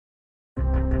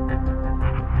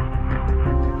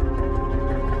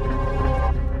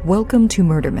Welcome to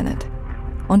Murder Minute.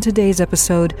 On today's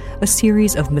episode, a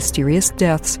series of mysterious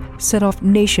deaths set off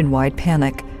nationwide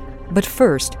panic. But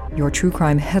first, your true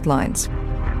crime headlines.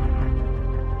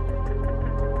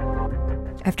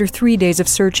 After 3 days of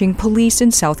searching, police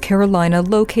in South Carolina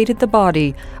located the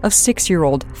body of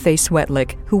 6-year-old Faye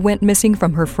Swetlick, who went missing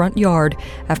from her front yard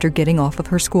after getting off of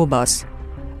her school bus.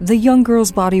 The young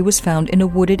girl's body was found in a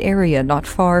wooded area not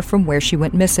far from where she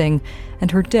went missing, and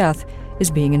her death is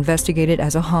being investigated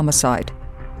as a homicide.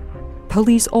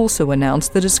 Police also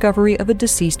announced the discovery of a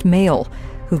deceased male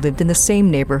who lived in the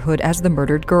same neighborhood as the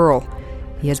murdered girl.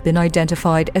 He has been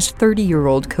identified as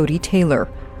 30-year-old Cody Taylor.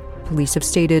 Police have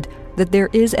stated that there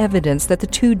is evidence that the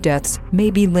two deaths may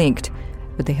be linked,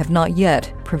 but they have not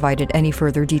yet provided any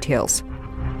further details.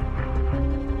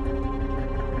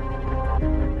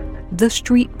 The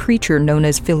street preacher known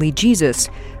as Philly Jesus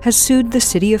has sued the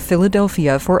city of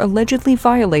Philadelphia for allegedly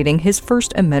violating his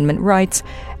First Amendment rights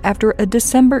after a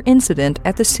December incident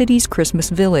at the city's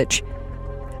Christmas Village.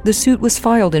 The suit was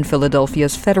filed in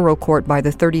Philadelphia's federal court by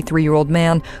the 33-year-old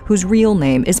man whose real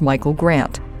name is Michael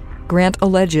Grant. Grant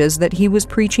alleges that he was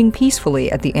preaching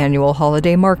peacefully at the annual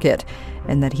holiday market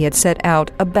and that he had set out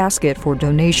a basket for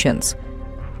donations.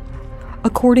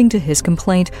 According to his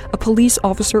complaint, a police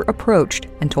officer approached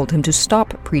and told him to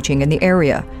stop preaching in the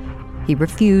area. He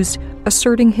refused,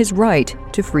 asserting his right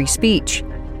to free speech.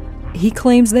 He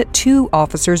claims that 2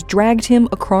 officers dragged him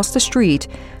across the street,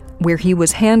 where he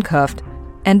was handcuffed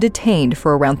and detained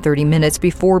for around 30 minutes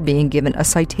before being given a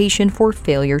citation for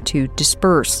failure to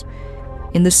disperse.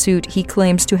 In the suit, he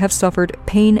claims to have suffered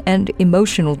pain and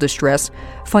emotional distress,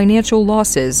 financial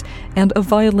losses, and a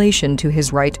violation to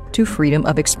his right to freedom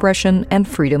of expression and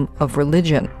freedom of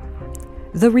religion.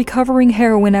 The recovering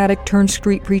heroin addict turned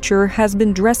street preacher has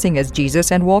been dressing as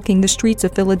Jesus and walking the streets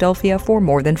of Philadelphia for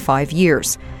more than 5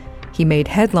 years. He made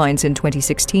headlines in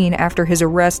 2016 after his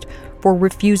arrest for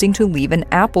refusing to leave an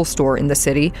Apple store in the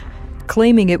city,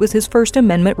 claiming it was his First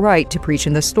Amendment right to preach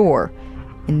in the store.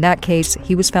 In that case,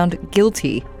 he was found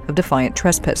guilty of defiant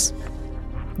trespass.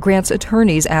 Grant's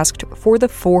attorneys asked for the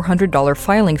 $400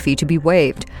 filing fee to be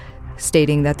waived,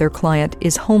 stating that their client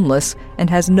is homeless and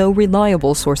has no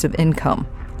reliable source of income.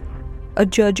 A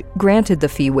judge granted the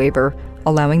fee waiver,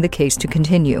 allowing the case to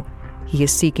continue. He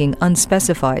is seeking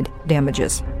unspecified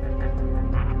damages.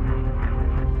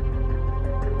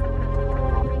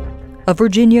 A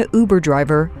Virginia Uber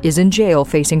driver is in jail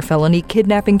facing felony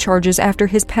kidnapping charges after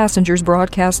his passengers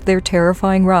broadcast their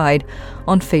terrifying ride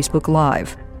on Facebook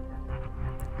Live.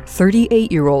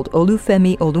 38-year-old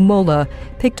Olufemi Olumola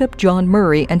picked up John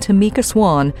Murray and Tamika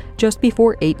Swan just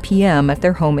before 8 p.m. at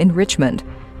their home in Richmond.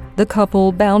 The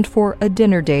couple, bound for a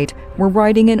dinner date, were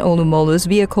riding in Olumola's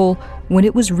vehicle when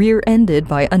it was rear-ended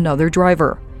by another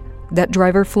driver. That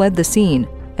driver fled the scene,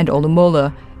 and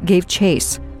Olumola gave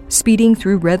chase, speeding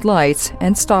through red lights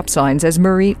and stop signs as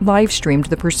Murray live-streamed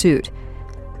the pursuit.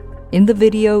 In the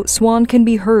video, Swan can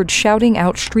be heard shouting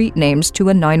out street names to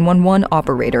a 911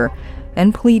 operator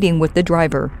and pleading with the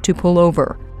driver to pull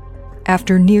over.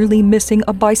 After nearly missing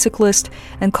a bicyclist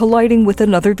and colliding with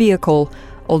another vehicle,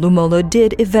 Olumola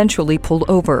did eventually pull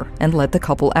over and let the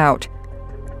couple out.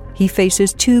 He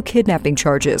faces 2 kidnapping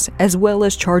charges, as well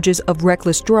as charges of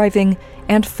reckless driving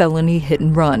and felony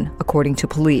hit-and-run, according to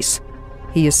police.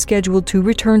 He is scheduled to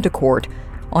return to court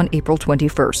on April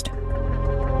 21st.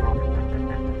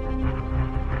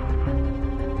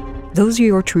 Those are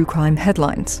your true crime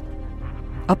headlines.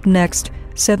 Up next,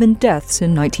 7 deaths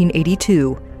in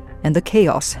 1982 and the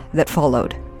chaos that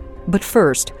followed. But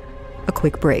first, a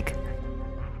quick break.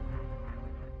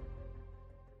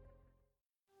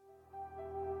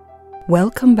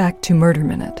 Welcome back to Murder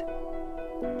Minute.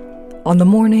 On the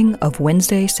morning of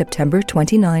Wednesday, September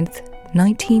 29th,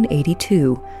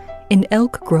 1982, in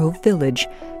Elk Grove Village,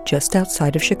 just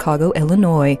outside of Chicago,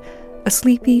 Illinois, a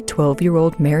sleepy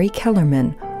 12-year-old Mary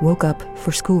Kellerman woke up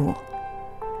for school.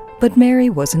 But Mary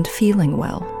wasn't feeling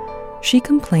well. She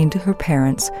complained to her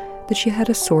parents that she had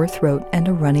a sore throat and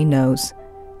a runny nose.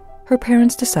 Her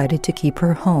parents decided to keep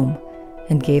her home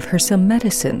and gave her some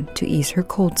medicine to ease her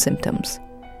cold symptoms.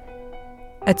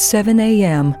 At 7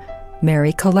 a.m.,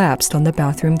 Mary collapsed on the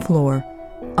bathroom floor,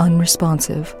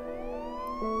 unresponsive.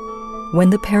 When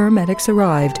the paramedics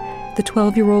arrived, the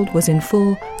 12-year-old was in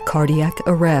full cardiac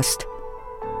arrest.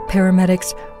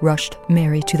 Paramedics rushed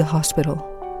Mary to the hospital.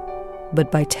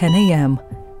 But by 10 a.m.,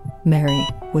 Mary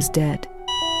was dead.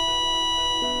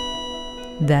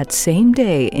 That same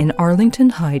day in Arlington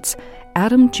Heights,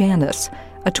 Adam Janis,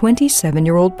 a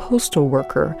 27-year-old postal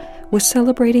worker, was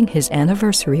celebrating his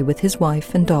anniversary with his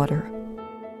wife and daughter.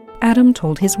 Adam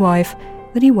told his wife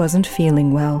that he wasn't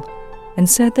feeling well and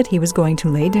said that he was going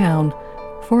to lay down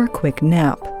for a quick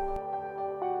nap.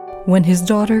 When his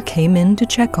daughter came in to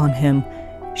check on him,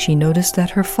 she noticed that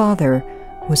her father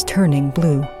was turning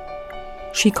blue.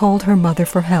 She called her mother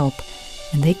for help,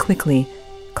 and they quickly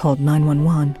called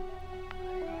 911.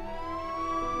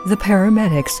 The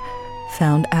paramedics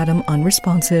found Adam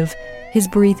unresponsive, his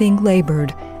breathing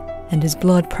labored, and his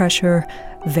blood pressure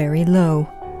very low.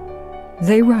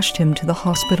 They rushed him to the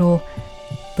hospital,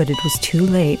 but it was too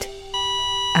late.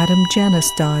 Adam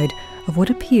Janus died of what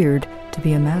appeared to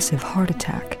be a massive heart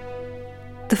attack.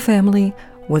 The family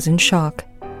was in shock.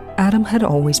 Adam had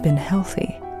always been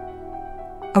healthy.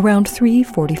 Around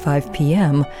 3:45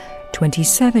 p.m.,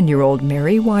 27-year-old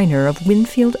Mary Weiner of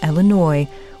Winfield, Illinois,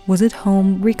 was at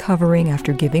home recovering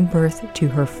after giving birth to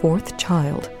her fourth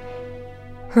child.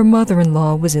 Her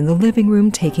mother-in-law was in the living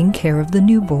room taking care of the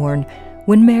newborn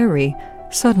when Mary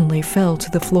suddenly fell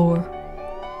to the floor.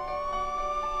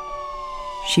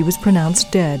 She was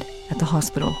pronounced dead at the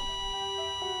hospital.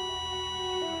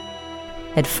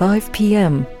 At 5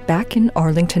 p.m., back in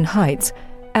Arlington Heights,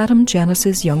 Adam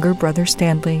Janus's younger brother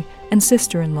Stanley and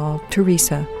sister-in-law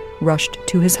Teresa rushed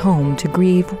to his home to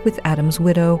grieve with Adam's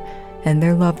widow and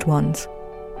their loved ones.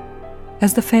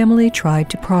 As the family tried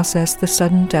to process the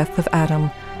sudden death of Adam,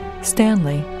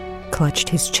 Stanley clutched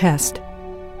his chest.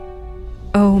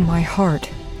 "Oh, my heart,"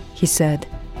 he said,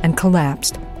 and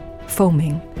collapsed,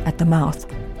 foaming at the mouth.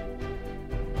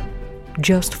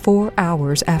 Just 4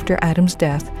 hours after Adam's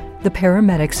death, the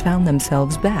paramedics found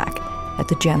themselves back at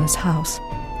the Janus house.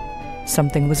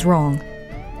 Something was wrong.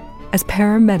 As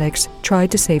paramedics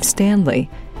tried to save Stanley,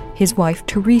 his wife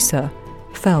Teresa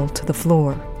fell to the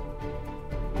floor.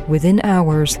 Within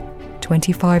hours,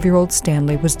 25-year-old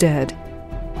Stanley was dead.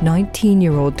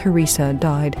 19-year-old Teresa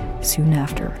died soon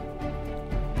after.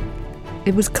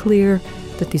 It was clear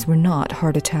that these were not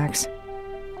heart attacks.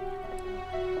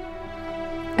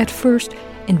 At first,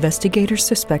 investigators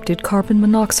suspected carbon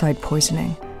monoxide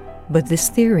poisoning, but this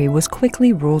theory was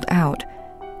quickly ruled out,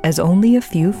 as only a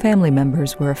few family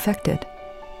members were affected.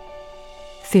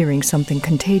 Fearing something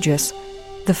contagious,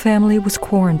 the family was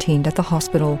quarantined at the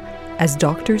hospital as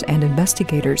doctors and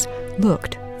investigators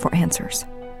looked for answers.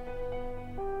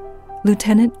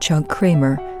 Lieutenant Chuck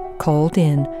Kramer called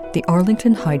in the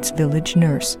Arlington Heights village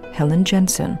nurse, Helen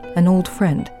Jensen, an old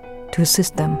friend, to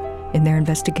assist them in their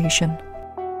investigation.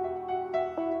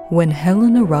 When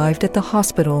Helen arrived at the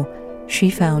hospital, she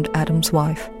found Adam's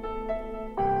wife.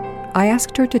 "I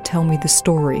asked her to tell me the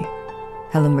story,"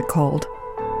 Helen recalled.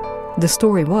 The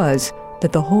story was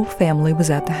that the whole family was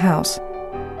at the house.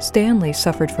 Stanley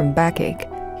suffered from backache.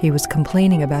 He was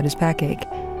complaining about his backache.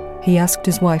 He asked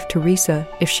his wife, Teresa,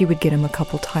 if she would get him a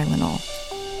couple Tylenol.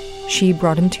 She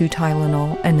brought him 2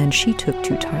 Tylenol, and then she took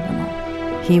 2 Tylenol.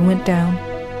 He went down,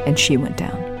 and she went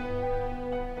down.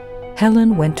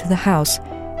 Helen went to the house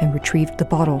and retrieved the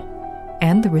bottle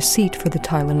and the receipt for the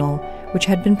Tylenol, which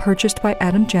had been purchased by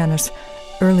Adam Janus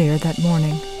earlier that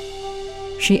morning.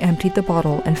 She emptied the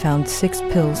bottle and found 6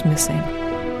 pills missing.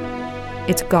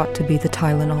 "It's got to be the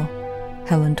Tylenol,"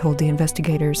 Helen told the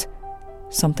investigators.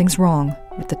 "Something's wrong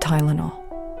with the Tylenol."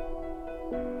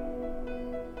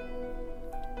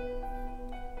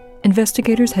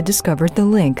 Investigators had discovered the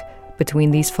link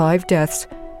between these 5 deaths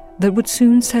that would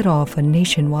soon set off a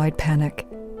nationwide panic.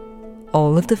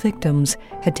 All of the victims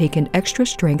had taken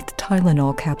extra-strength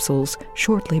Tylenol capsules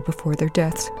shortly before their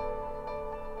deaths.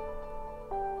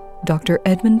 Dr.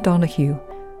 Edmund Donahue,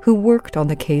 who worked on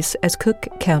the case as Cook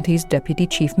County's deputy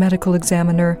chief medical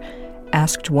examiner,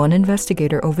 asked one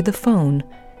investigator over the phone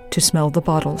to smell the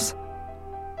bottles.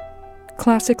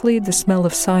 "Classically, the smell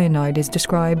of cyanide is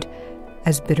described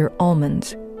as bitter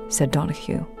almonds," said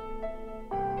Donahue.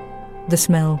 The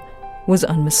smell was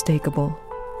unmistakable.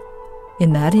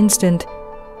 In that instant,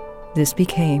 this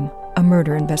became a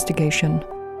murder investigation.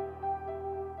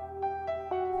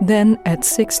 Then, at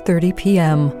 6:30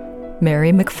 p.m.,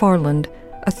 Mary McFarland,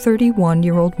 a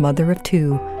 31-year-old mother of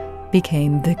 2,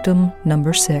 became victim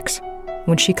number 6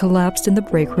 when she collapsed in the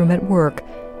break room at work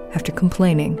after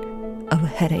complaining of a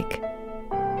headache.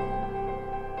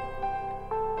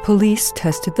 Police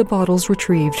tested the bottles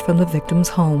retrieved from the victims'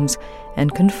 homes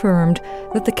and confirmed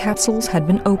that the capsules had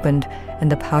been opened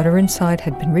and the powder inside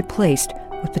had been replaced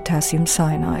with potassium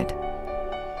cyanide.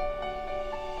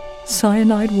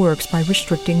 Cyanide works by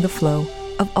restricting the flow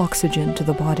of oxygen to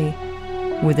the body.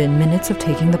 Within minutes of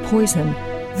taking the poison,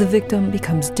 the victim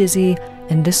becomes dizzy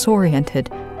and disoriented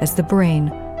as the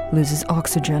brain loses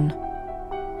oxygen.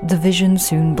 The vision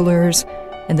soon blurs,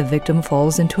 and the victim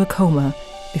falls into a coma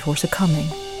before succumbing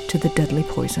to the deadly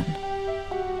poison.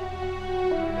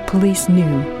 Police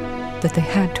knew that they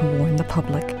had to warn the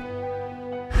public.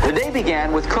 The day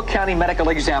began with Cook County medical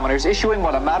examiners issuing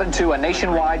what amounted to a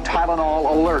nationwide Tylenol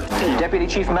alert. Deputy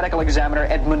Chief Medical Examiner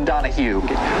Edmund Donahue.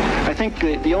 I think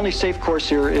the only safe course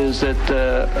here is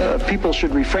that people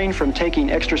should refrain from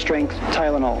taking extra-strength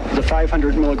Tylenol, the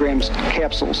 500 milligrams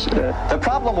capsules. The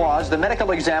problem was the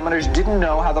medical examiners didn't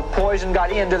know how the poison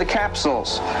got into the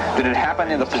capsules. Did it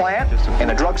happen in the plant, in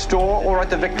a drugstore, or at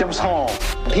the victim's home?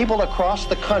 People across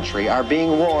the country are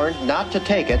being warned not to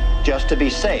take it just to be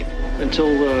safe.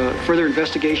 Until further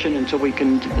investigation, until we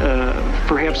can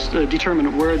perhaps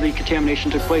determine where the contamination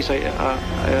took place,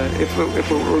 if it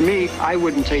were me, I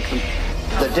wouldn't take them.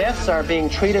 The deaths are being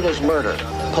treated as murder.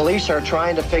 Police are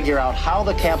trying to figure out how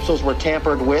the capsules were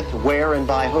tampered with, where, and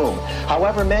by whom.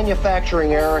 However,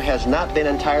 manufacturing error has not been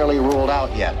entirely ruled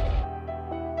out yet.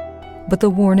 But the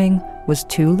warning was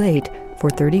too late for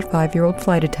 35-year-old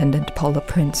flight attendant Paula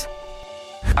Prince.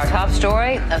 Our top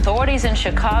story, authorities in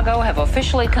Chicago have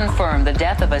officially confirmed the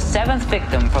death of a 7th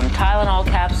victim from Tylenol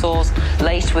capsules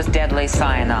laced with deadly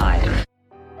cyanide.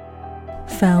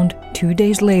 Found 2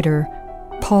 days later,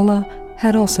 Paula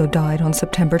had also died on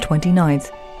September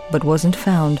 29th, but wasn't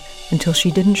found until she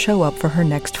didn't show up for her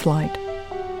next flight.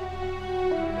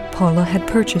 Paula had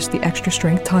purchased the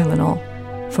extra-strength Tylenol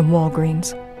from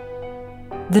Walgreens.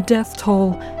 The death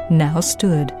toll now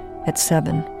stood at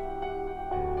 7.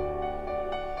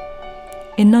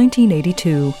 In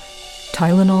 1982,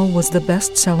 Tylenol was the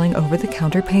best-selling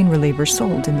over-the-counter pain reliever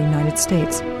sold in the United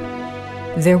States.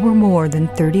 There were more than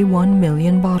 31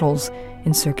 million bottles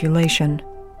in circulation.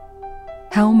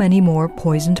 How many more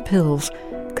poisoned pills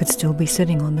could still be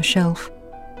sitting on the shelf?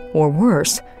 Or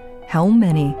worse, how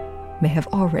many may have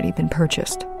already been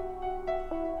purchased?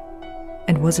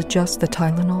 And was it just the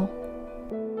Tylenol?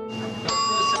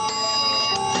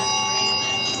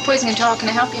 Poison control, can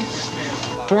I help you?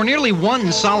 For nearly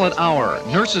 1 solid hour,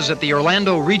 nurses at the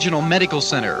Orlando Regional Medical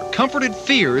Center comforted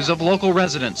fears of local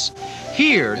residents.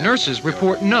 Here, nurses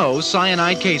report no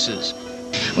cyanide cases.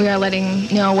 We are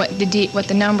letting know what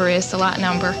the number is, the lot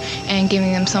number, and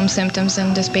giving them some symptoms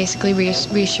and just basically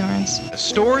reassurance.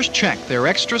 Stores checked their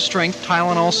extra-strength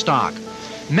Tylenol stock.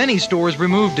 Many stores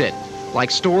removed it, like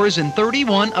stores in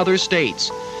 31 other states.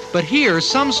 But here,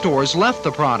 some stores left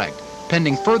the product,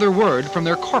 pending further word from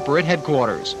their corporate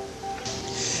headquarters.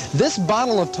 This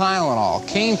bottle of Tylenol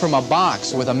came from a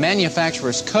box with a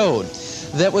manufacturer's code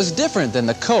that was different than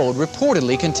the code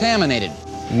reportedly contaminated.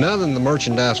 None of the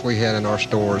merchandise we had in our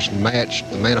stores matched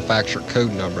the manufacturer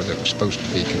code number that was supposed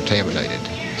to be contaminated.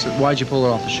 So why'd you pull it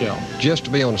off the shelf? Just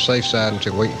to be on the safe side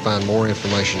until we can find more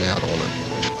information out on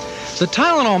it. The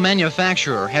Tylenol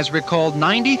manufacturer has recalled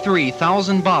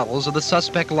 93,000 bottles of the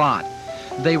suspect lot.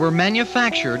 They were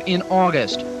manufactured in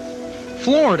August.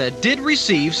 Florida did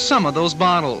receive some of those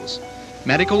bottles.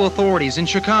 Medical authorities in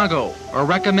Chicago are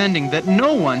recommending that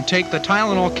no one take the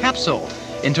Tylenol capsule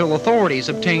until authorities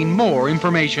obtain more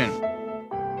information.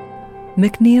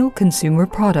 McNeil Consumer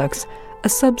Products, a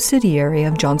subsidiary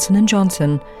of Johnson &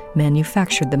 Johnson,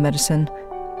 manufactured the medicine.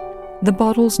 The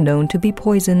bottles known to be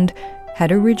poisoned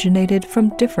had originated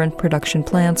from different production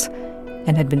plants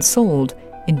and had been sold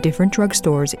in different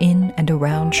drugstores in and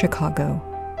around Chicago.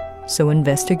 So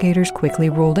investigators quickly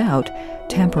ruled out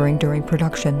tampering during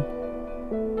production.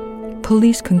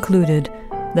 Police concluded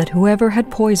that whoever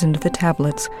had poisoned the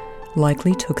tablets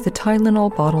likely took the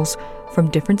Tylenol bottles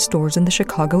from different stores in the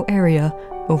Chicago area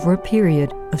over a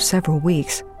period of several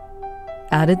weeks,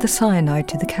 added the cyanide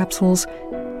to the capsules,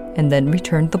 and then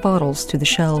returned the bottles to the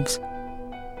shelves.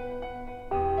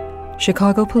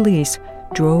 Chicago police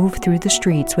drove through the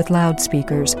streets with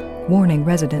loudspeakers, warning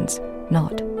residents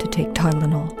not to take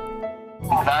Tylenol.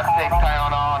 Not take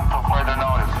Tylenol until further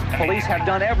notice. Police have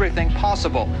done everything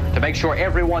possible to make sure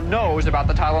everyone knows about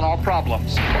the Tylenol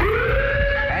problems.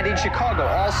 And in Chicago,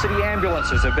 all city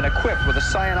ambulances have been equipped with a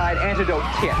cyanide antidote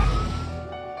kit.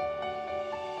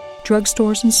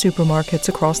 Drugstores and supermarkets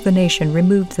across the nation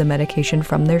removed the medication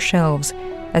from their shelves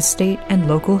as state and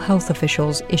local health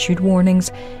officials issued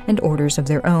warnings and orders of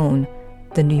their own,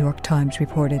 the New York Times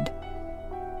reported.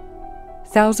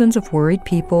 Thousands of worried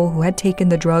people who had taken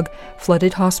the drug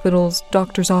flooded hospitals,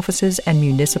 doctors' offices, and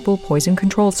municipal poison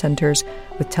control centers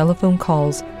with telephone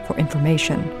calls for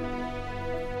information.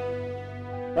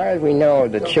 As far as we know,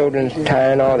 the children's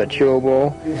Tylenol, the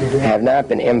chewable, have not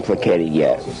been implicated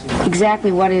yet.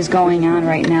 Exactly what is going on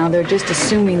right now, they're just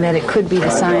assuming that it could be the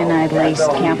cyanide-laced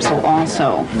capsule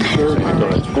also.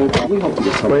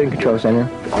 Poison Control Center.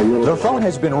 The phone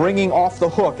has been ringing off the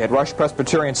hook at Rush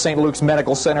Presbyterian St. Luke's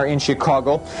Medical Center in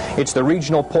Chicago. It's the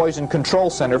regional poison control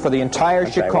center for the entire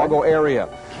Chicago area.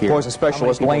 here. Poison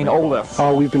specialist Lane Olaf.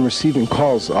 We've been receiving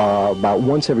calls about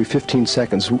once every 15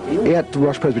 seconds. At the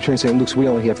Rush Presbyterian St. Luke's, we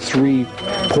only have 3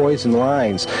 poison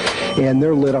lines, and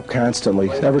they're lit up constantly,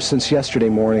 ever since yesterday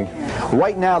morning.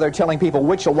 Right now, they're telling people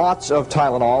which lots of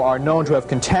Tylenol are known to have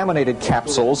contaminated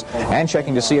capsules and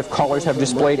checking to see if callers have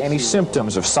displayed any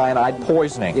symptoms of cyanide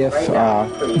poisoning. If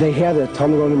they have that, tell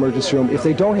them to go to the emergency room. If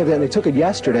they don't have that and they took it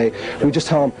yesterday, we just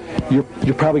tell them,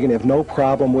 you're probably going to have no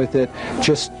problem with it.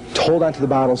 Just hold on to the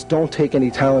bottles. Don't take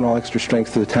any Tylenol extra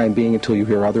strength for the time being until you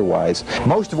hear otherwise.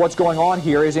 Most of what's going on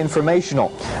here is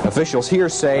informational. Officials here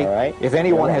say if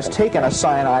anyone has taken a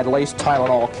cyanide-laced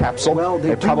Tylenol capsule,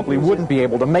 they probably wouldn't be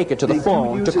able to make it to the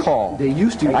phone to call.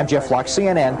 I'm Jeff Locke,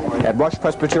 CNN, at Rush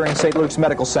Presbyterian St. Luke's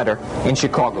Medical Center in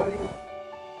Chicago.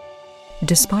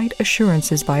 Despite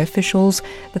assurances by officials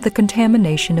that the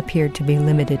contamination appeared to be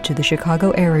limited to the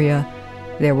Chicago area,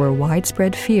 there were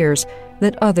widespread fears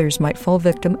that others might fall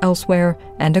victim elsewhere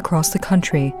and across the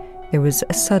country. There was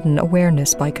a sudden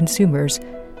awareness by consumers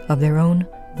of their own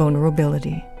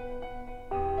vulnerability.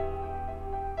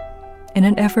 In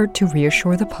an effort to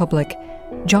reassure the public,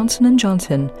 Johnson &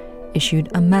 Johnson issued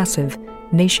a massive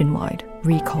nationwide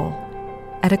recall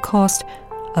at a cost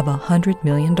of $100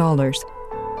 million,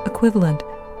 equivalent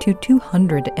to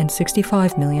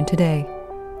 $265 million today,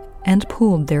 and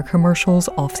pulled their commercials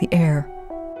off the air.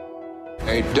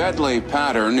 A deadly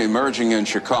pattern emerging in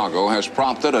Chicago has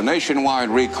prompted a nationwide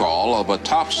recall of a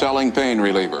top-selling pain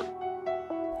reliever.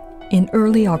 In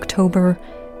early October,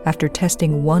 after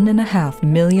testing 1.5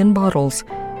 million bottles,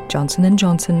 Johnson &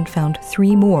 Johnson found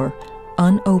 3 more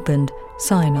unopened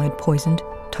cyanide-poisoned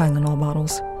Tylenol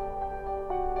bottles.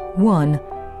 One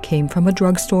came from a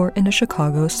drugstore in a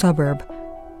Chicago suburb,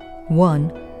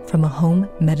 one from a home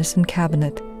medicine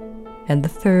cabinet, and the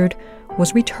third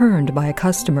was returned by a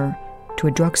customer to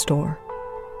a drugstore.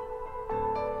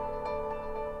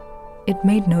 It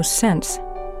made no sense,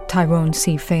 Tyrone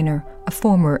C. Feiner, a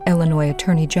former Illinois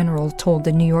Attorney General, told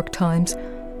the New York Times.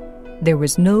 There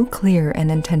was no clear and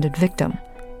intended victim,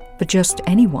 but just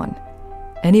anyone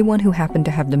who happened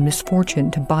to have the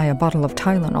misfortune to buy a bottle of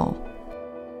Tylenol.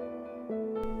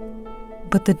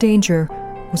 But the danger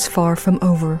was far from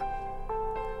over.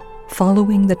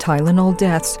 Following the Tylenol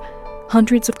deaths,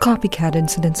 hundreds of copycat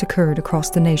incidents occurred across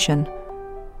the nation.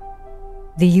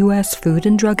 The U.S. Food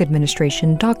and Drug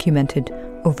Administration documented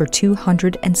over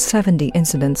 270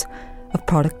 incidents of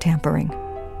product tampering.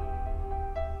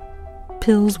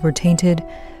 Pills were tainted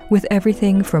with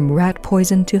everything from rat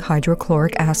poison to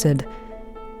hydrochloric acid,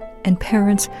 and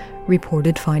parents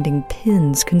reported finding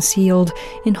pins concealed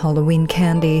in Halloween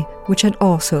candy, which had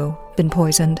also been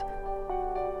poisoned.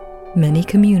 Many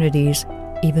communities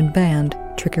even banned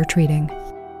trick-or-treating.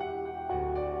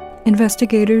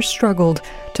 Investigators struggled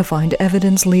to find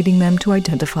evidence leading them to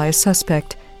identify a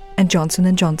suspect, and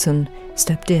Johnson & Johnson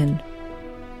stepped in.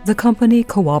 The company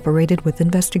cooperated with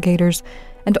investigators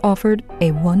and offered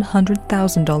a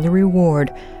 $100,000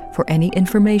 reward for any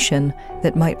information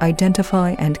that might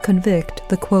identify and convict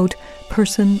the, quote,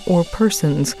 person or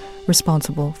persons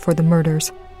responsible for the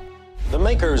murders. The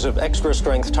makers of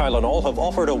extra-strength Tylenol have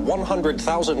offered a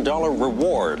 $100,000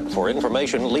 reward for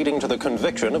information leading to the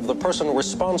conviction of the person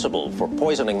responsible for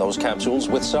poisoning those capsules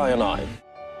with cyanide.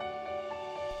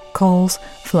 Calls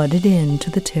flooded in to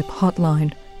the tip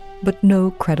hotline, but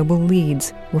no credible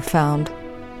leads were found.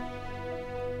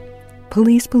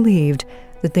 Police believed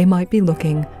that they might be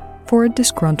looking for a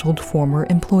disgruntled former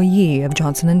employee of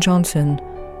Johnson & Johnson.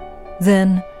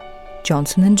 Then,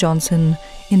 Johnson & Johnson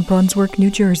in Brunswick,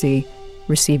 New Jersey,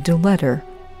 received a letter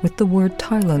with the word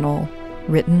Tylenol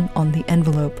written on the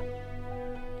envelope.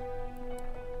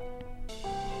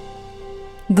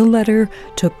 The letter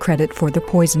took credit for the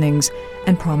poisonings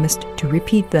and promised to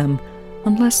repeat them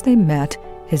unless they met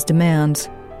his demands: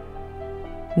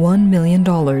 $1 million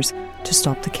to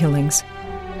stop the killings.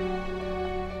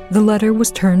 The letter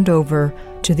was turned over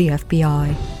to the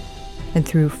FBI, and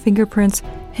through fingerprints,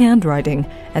 handwriting,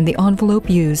 and the envelope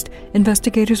used,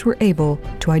 investigators were able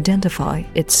to identify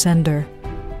its sender.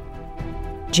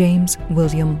 James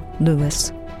William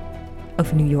Lewis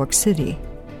of New York City.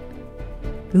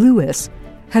 Lewis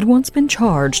had once been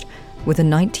charged with a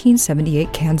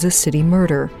 1978 Kansas City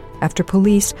murder after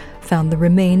police found the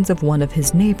remains of one of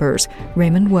his neighbors,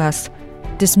 Raymond West,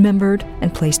 dismembered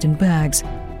and placed in bags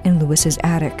in Lewis's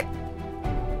attic.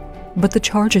 But the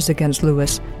charges against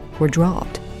Lewis were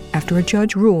dropped after a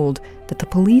judge ruled that the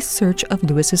police search of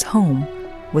Lewis's home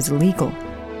was legal.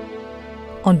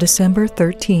 On December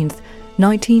 13,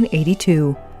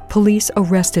 1982, police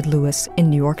arrested Lewis in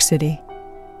New York City.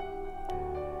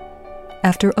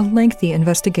 After a lengthy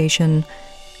investigation,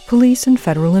 Police and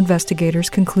federal investigators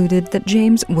concluded that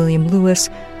James William Lewis,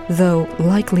 though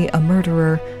likely a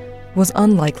murderer, was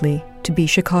unlikely to be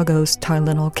Chicago's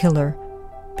Tylenol killer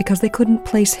because they couldn't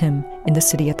place him in the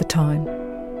city at the time.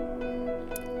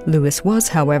 Lewis was,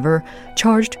 however,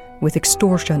 charged with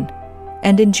extortion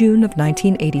and in June of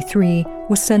 1983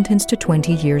 was sentenced to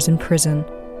 20 years in prison.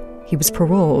 He was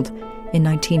paroled in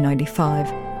 1995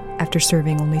 after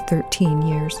serving only 13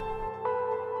 years.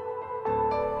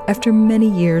 After many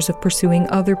years of pursuing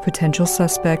other potential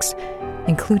suspects,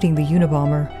 including the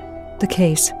Unabomber, the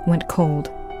case went cold,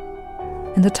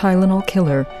 and the Tylenol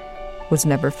killer was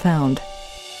never found.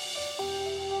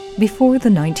 Before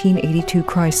the 1982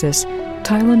 crisis,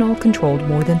 Tylenol controlled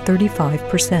more than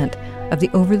 35% of the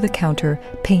over-the-counter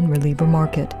pain reliever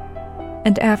market,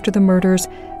 and after the murders,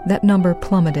 that number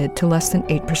plummeted to less than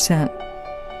 8%.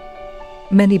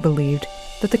 Many believed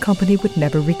that the company would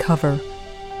never recover.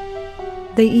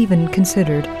 They even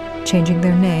considered changing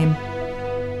their name.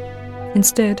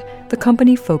 Instead, the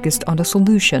company focused on a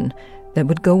solution that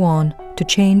would go on to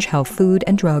change how food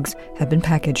and drugs have been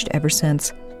packaged ever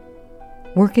since.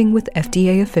 Working with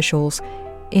FDA officials,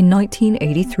 in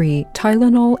 1983,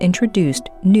 Tylenol introduced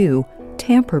new,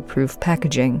 tamper-proof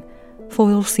packaging,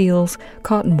 foil seals,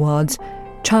 cotton wads,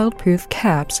 child-proof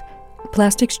caps,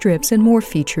 plastic strips, and more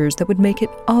features that would make it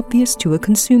obvious to a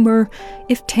consumer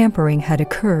if tampering had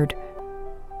occurred.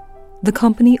 The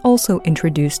company also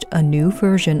introduced a new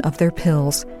version of their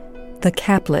pills, the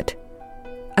caplet,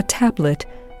 a tablet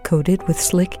coated with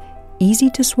slick,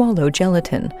 easy-to-swallow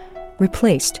gelatin,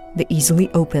 replaced the easily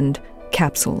opened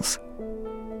capsules.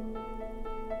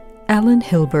 Alan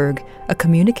Hilberg, a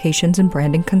communications and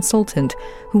branding consultant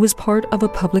who was part of a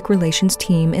public relations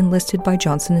team enlisted by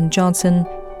Johnson & Johnson,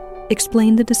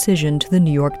 explained the decision to the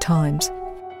New York Times.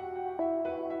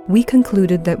 "We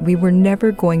concluded that we were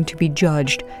never going to be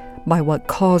judged by what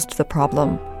caused the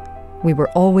problem. We were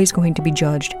always going to be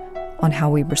judged on how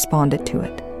we responded to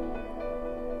it."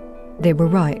 They were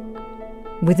right.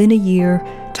 Within a year,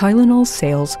 Tylenol's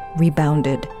sales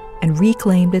rebounded and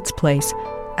reclaimed its place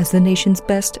as the nation's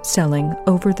best-selling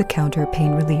over-the-counter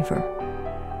pain reliever.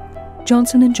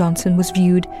 Johnson & Johnson was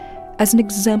viewed as an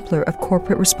exemplar of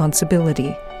corporate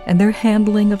responsibility, and their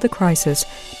handling of the crisis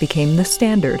became the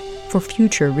standard for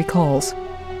future recalls.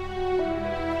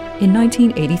 In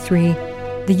 1983,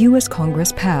 the U.S.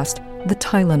 Congress passed the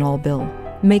Tylenol Bill,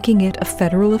 making it a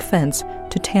federal offense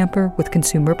to tamper with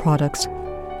consumer products.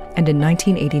 And in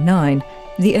 1989,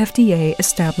 the FDA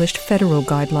established federal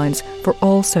guidelines for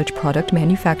all such product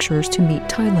manufacturers to meet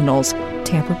Tylenol's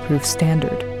tamper-proof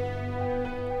standard.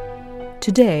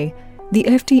 Today, the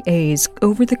FDA's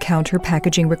over-the-counter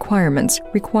packaging requirements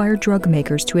require drug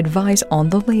makers to advise on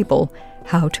the label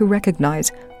how to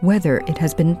recognize whether it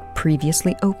has been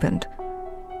previously opened.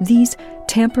 These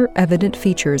tamper-evident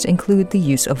features include the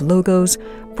use of logos,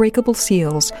 breakable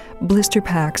seals, blister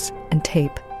packs, and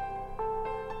tape.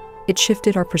 "It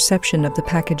shifted our perception of the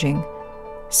packaging,"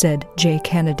 said Jay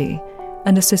Kennedy,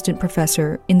 an assistant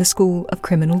professor in the School of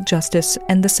Criminal Justice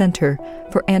and the Center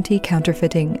for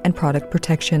Anti-Counterfeiting and Product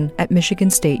Protection at Michigan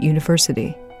State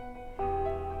University.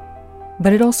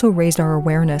 "But it also raised our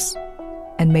awareness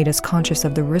and made us conscious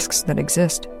of the risks that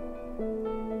exist."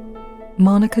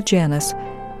 Monica Janis,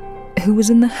 who was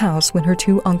in the house when her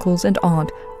two uncles and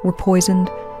aunt were poisoned,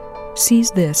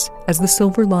 sees this as the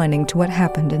silver lining to what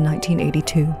happened in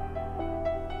 1982.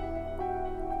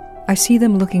 "I see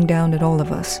them looking down at all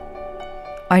of us.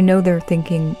 I know they're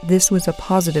thinking this was a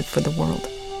positive for the world,"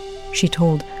 she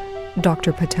told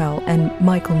Dr. Patel and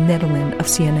Michael Nedelman of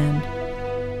CNN.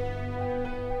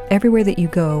 "Everywhere that you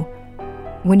go,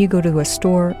 when you go to a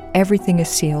store, everything is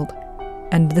sealed,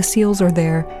 and the seals are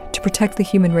there to protect the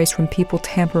human race from people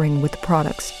tampering with the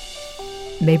products.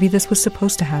 Maybe this was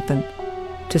supposed to happen,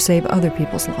 to save other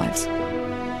people's lives."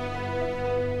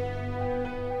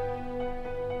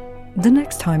 The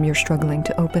next time you're struggling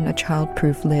to open a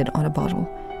child-proof lid on a bottle,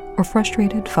 or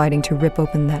frustrated fighting to rip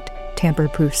open that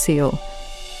tamper-proof seal,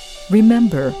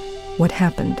 remember what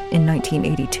happened in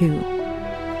 1982.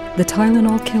 The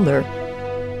Tylenol killer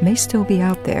may still be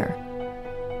out there,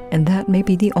 and that may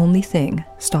be the only thing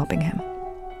stopping him.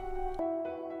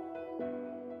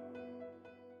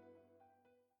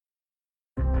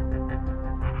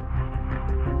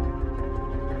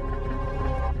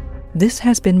 This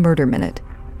has been Murder Minute.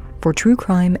 For true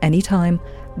crime anytime,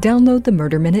 download the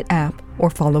Murder Minute app or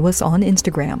follow us on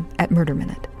Instagram at Murder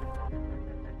Minute.